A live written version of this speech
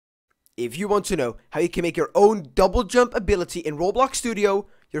If you want to know how you can make your own double jump ability in Roblox Studio,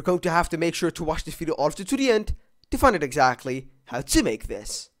 you're going to have to make sure to watch this video all the way to the end to find out exactly how to make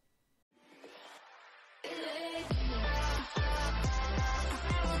this.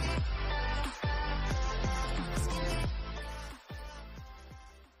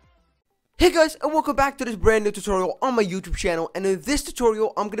 Hey guys, and welcome back to this brand new tutorial on my YouTube channel. And in this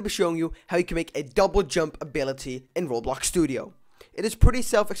tutorial, I'm going to be showing you how you can make a double jump ability in Roblox Studio. It is pretty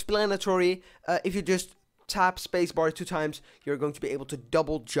self-explanatory. If you just tap spacebar 2 times, you're going to be able to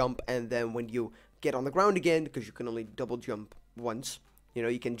double jump. And then when you get on the ground again, because you can only double jump once, you know,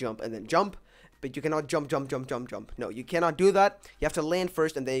 you can jump and then jump. But you cannot jump. No, you cannot do that. You have to land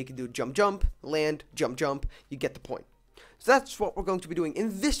first, and then you can do jump, land, jump. You get the point. So that's what we're going to be doing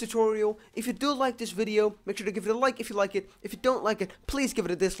in this tutorial. If you do like this video, make sure to give it a like if you like it. If you don't like it, please give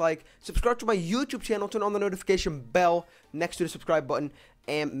it a dislike. Subscribe to my YouTube channel, turn on the notification bell next to the subscribe button,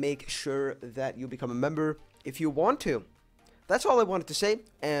 and make sure that you become a member if you want to. That's all I wanted to say,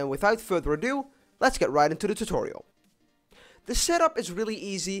 and without further ado, let's get right into the tutorial. The setup is really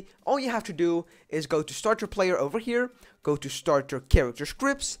easy. All you have to do is go to Start Your Player over here, go to Start Your Character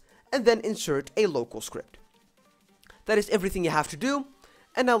Scripts, and then insert a local script. That is everything you have to do,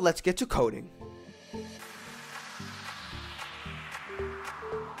 and now let's get to coding.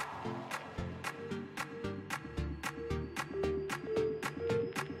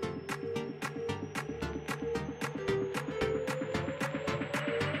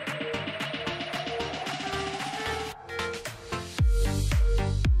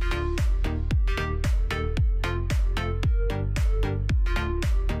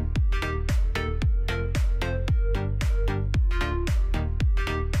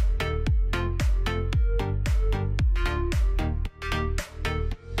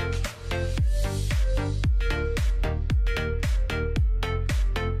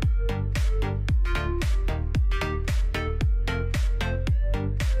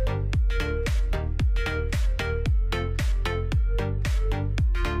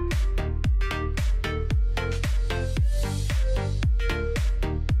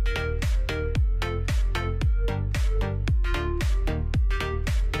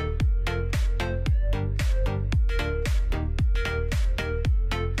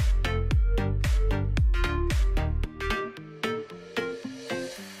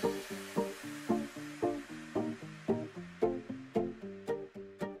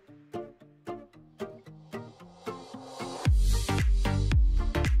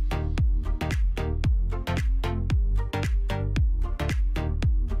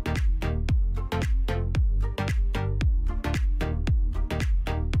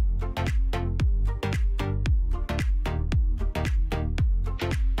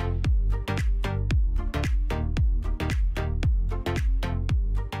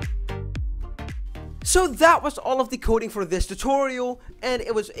 So that was all of the coding for this tutorial, and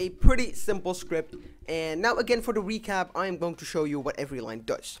it was a pretty simple script. And now again, for the recap, I am going to show you what every line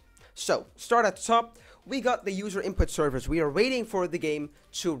does. So start at the top. We got the user input service. We are waiting for the game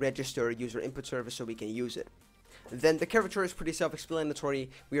to register user input service so we can use it. Then the character is pretty self-explanatory.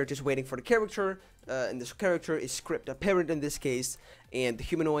 We are just waiting for the character, and this character is script apparent in this case, and the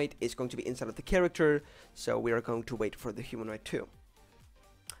humanoid is going to be inside of the character, so we are going to wait for the humanoid too.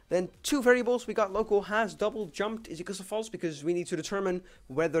 Then 2 variables, we got local has double jumped is equals to false, because we need to determine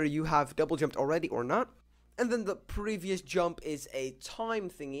whether you have double jumped already or not. And then the previous jump is a time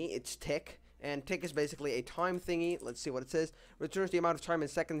thingy, it's tick, and tick is basically a time thingy. Let's see what it says. Returns the amount of time in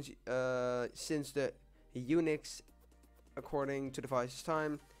seconds since the Unix according to device's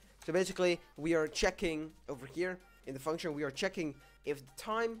time. So basically we are checking over here in the function, we are checking if the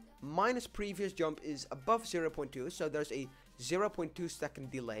time minus previous jump is above 0.2, so there's a 0.2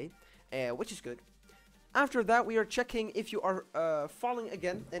 second delay, which is good. After that, we are checking if you are falling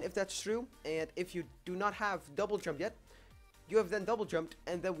again, and if that's true, and if you do not have double jump yet, you have then double jumped,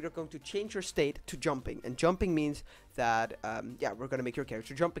 and then we are going to change your state to jumping. And jumping means that yeah, we're going to make your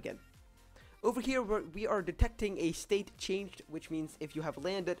character jump again. Over here, we are detecting a state changed, which means if you have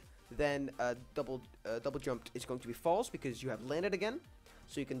landed, then double jumped is going to be false because you have landed again,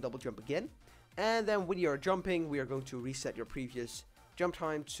 so you can double jump again. And then when you are jumping, we are going to reset your previous jump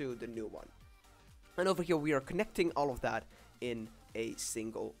time to the new one. And over here, we are connecting all of that in a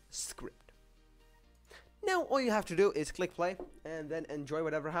single script. Now, all you have to do is click play and then enjoy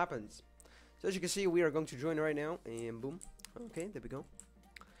whatever happens. So as you can see, we are going to join right now, and boom. Okay, there we go.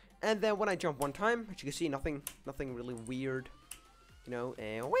 And then when I jump 1 time, as you can see, nothing really weird, you know,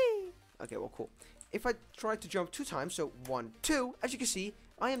 and whee! Okay, well, cool. If I try to jump 2 times, so 1, 2, as you can see,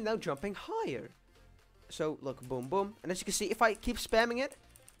 I am now jumping higher. So look, boom, boom, and as you can see, if I keep spamming it,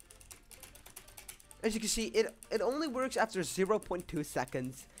 As you can see, it only works after 0.2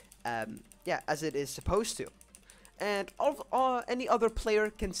 seconds, yeah, as it is supposed to. And any other player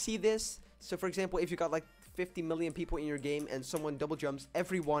can see this. So for example, if you got like 50 million people in your game and someone double jumps,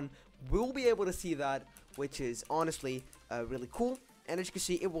 everyone will be able to see that, which is honestly really cool. And as you can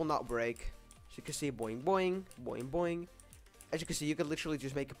see, it will not break. So you can see boing boing, boing boing. As you can see, you can literally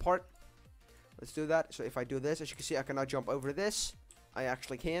just make a part. Let's do that. So if I do this, as you can see, I cannot jump over this. I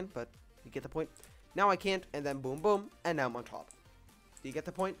actually can, but you get the point. Now I can't, and then boom boom, and now I'm on top. Do you get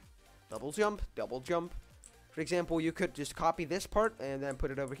the point? Double jump, double jump. For example, you could just copy this part and then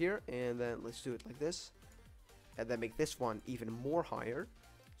put it over here, and then let's do it like this. And then make this one even more higher.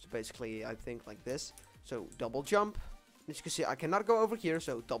 So basically, I think like this. So double jump. As you can see, I cannot go over here,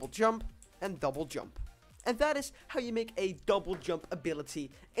 so double jump and double jump. And that is how you make a double jump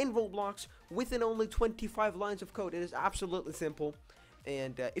ability in Roblox within only 25 lines of code. It is absolutely simple.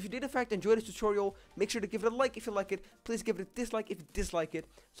 And if you did in fact enjoy this tutorial, make sure to give it a like if you like it. Please give it a dislike if you dislike it.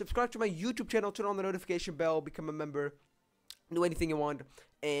 Subscribe to my YouTube channel, turn on the notification bell, become a member, do anything you want,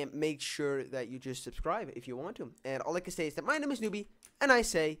 and make sure that you just subscribe if you want to. And all I can say is that my name is Newbie, and I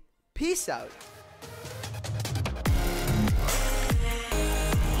say peace out.